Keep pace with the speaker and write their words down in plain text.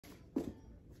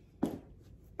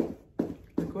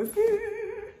was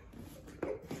here.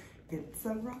 It's a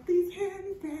Rothy's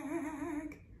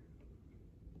handbag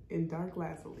in Dark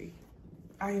Lazuli.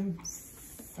 I am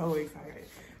so excited.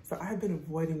 So I've been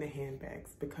avoiding the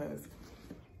handbags because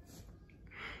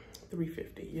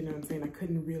 $350, you know what I'm saying? I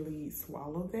couldn't really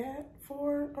swallow that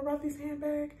for a Rothy's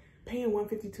handbag. Paying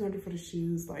 $150, $200 for the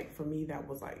shoes, like for me, that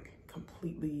was like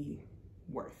completely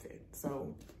worth it.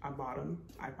 So I bought them,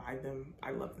 I buy them,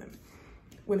 I love them.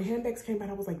 When the handbags came out,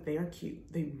 I was like, they are cute.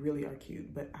 They really are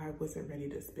cute, but I wasn't ready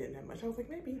to spend that much. I was like,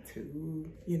 maybe $2,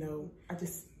 you know. I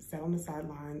just sat on the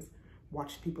sidelines,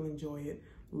 watched people enjoy it,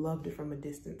 loved it from a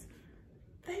distance.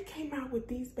 They came out with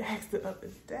these bags the other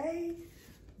day.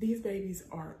 These babies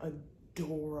are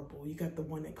adorable. You got the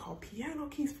one they call piano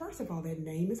keys. First of all, that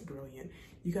name is brilliant.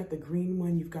 You got the green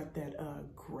one, you've got that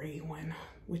gray one,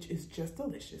 which is just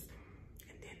delicious.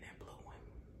 And then that blue one.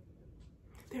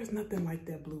 There's nothing like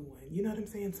that blue one. You know what I'm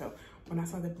saying? So when I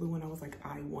saw that blue one, I was like,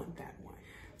 I want that one.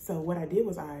 So what I did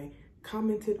was I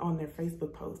commented on their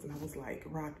Facebook post and I was like,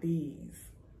 Rothy's,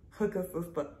 hook us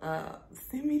up,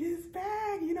 send me this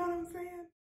bag. You know what I'm saying?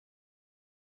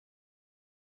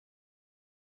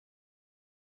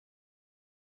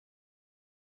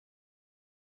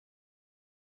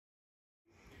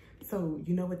 So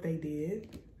you know what they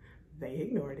did? They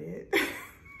ignored it.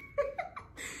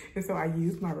 And so I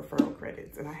used my referral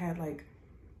credits and I had like,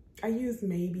 I used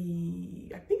maybe,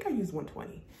 I think I used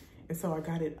 120. And so I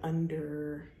got it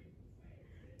under,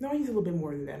 no, I used a little bit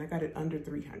more than that. And I got it under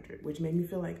 300, which made me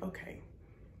feel like, okay,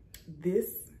 this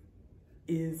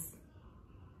is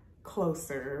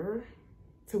closer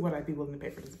to what I'd be willing to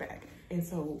pay for this bag. And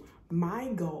so my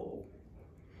goal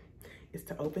is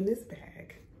to open this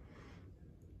bag,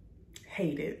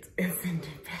 hate it, and send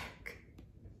it back.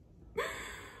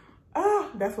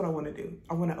 That's what I want to do.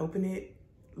 I want to open it,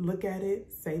 look at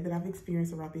it, say that I've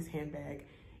experienced a Rothy's handbag,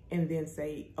 and then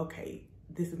say, okay,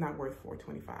 this is not worth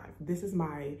 $425. This is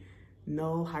my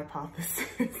null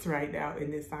hypothesis right now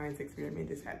in this science experiment.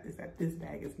 This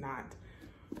bag is not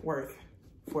worth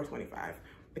 $425.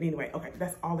 But anyway, okay,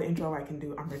 that's all the intro I can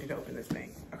do. I'm ready to open this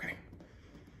thing. Okay.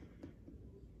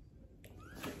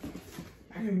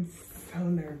 I am so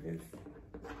nervous.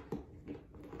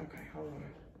 Okay, hold on.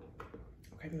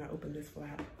 Okay, then I open this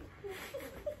flap.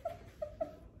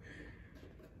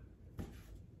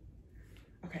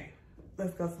 Okay,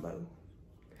 let's go slow.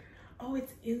 Oh,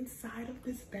 it's inside of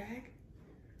this bag?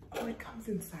 Oh, it comes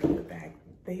inside of the bag.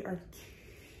 They are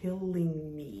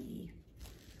killing me.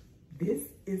 This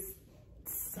is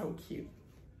so cute.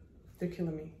 They're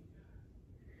killing me.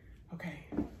 Okay,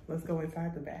 let's go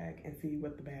inside the bag and see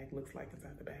what the bag looks like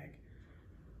inside the bag.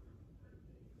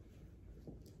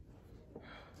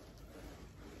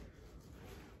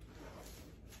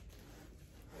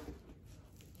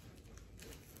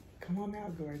 Come on now,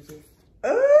 gorgeous.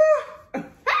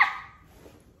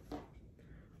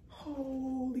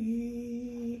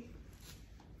 Holy.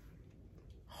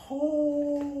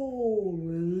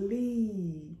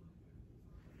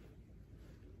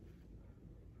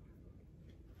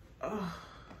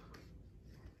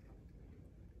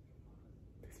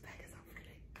 This bag is so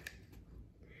pretty.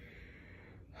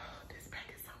 Oh, this bag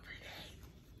is so pretty.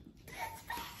 This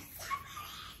bag is so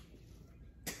pretty.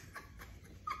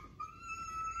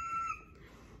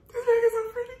 This bag is so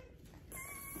pretty.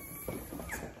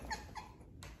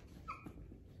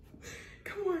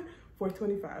 Come on.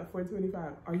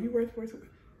 $425. Are you worth $425?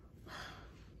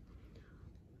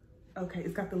 Okay,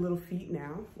 it's got the little feet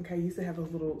now. Okay, I used to have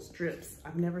those little strips.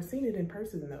 I've never seen it in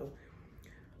person though.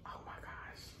 Oh my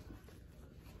gosh.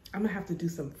 I'm gonna have to do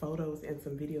some photos and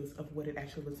some videos of what it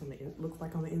actually looks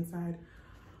like on the inside.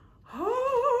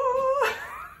 Oh,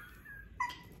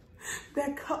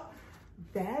 that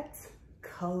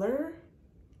color.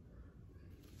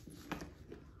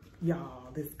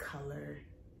 Y'all, this color.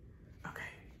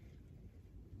 Okay.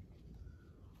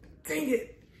 Dang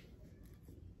it.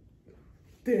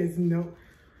 There's no,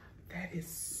 that is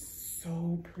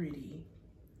so pretty.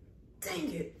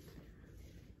 Dang it.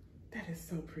 That is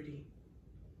so pretty.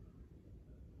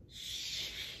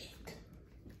 Shit.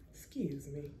 Excuse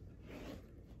me.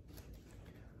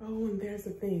 Oh, and there's the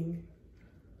thing.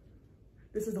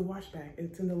 This is the wash bag.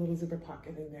 It's in the little zipper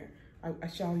pocket in there. I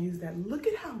shall use that. Look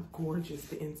at how gorgeous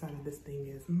the inside of this thing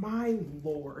is. My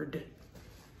Lord.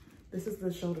 This is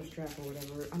the shoulder strap or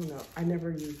whatever. I don't know. I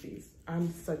never use these.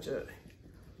 I'm such a,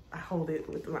 I hold it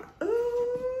with my,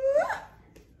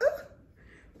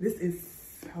 this is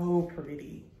so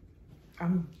pretty.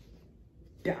 I'm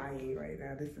dying right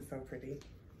now. This is so pretty.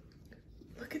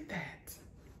 Look at that.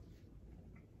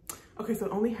 Okay, so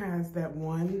it only has that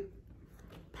one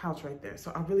pouch right there.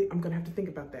 So I'm gonna have to think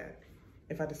about that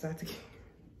if I decide to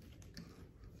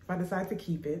I decide to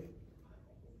keep it,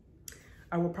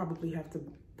 I will probably have to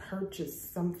purchase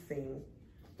something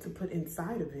to put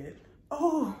inside of it.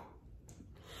 Oh,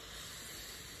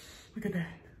 look at that.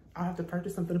 I'll have to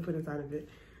purchase something to put inside of it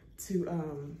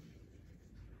to,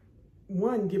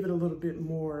 one, give it a little bit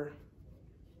more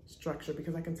structure,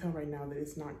 because I can tell right now that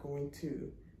it's not going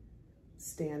to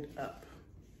stand up.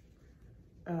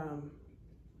 Oh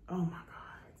my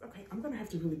God. Okay, I'm gonna have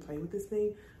to really play with this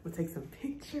thing. We'll take some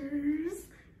pictures.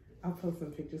 I'll post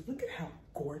some pictures. Look at how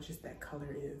gorgeous that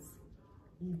color is.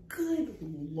 Good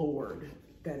Lord,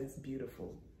 that is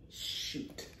beautiful.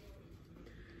 Shoot.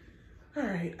 All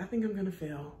right, I think I'm gonna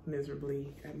fail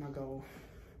miserably at my goal.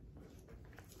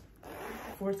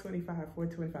 425,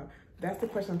 425. That's the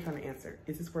question I'm trying to answer.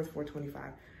 Is this worth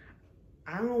 425?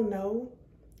 I don't know,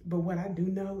 but what I do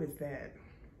know is that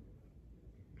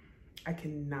I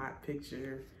cannot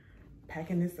picture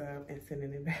packing this up and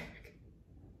sending it back.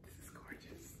 This is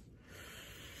gorgeous.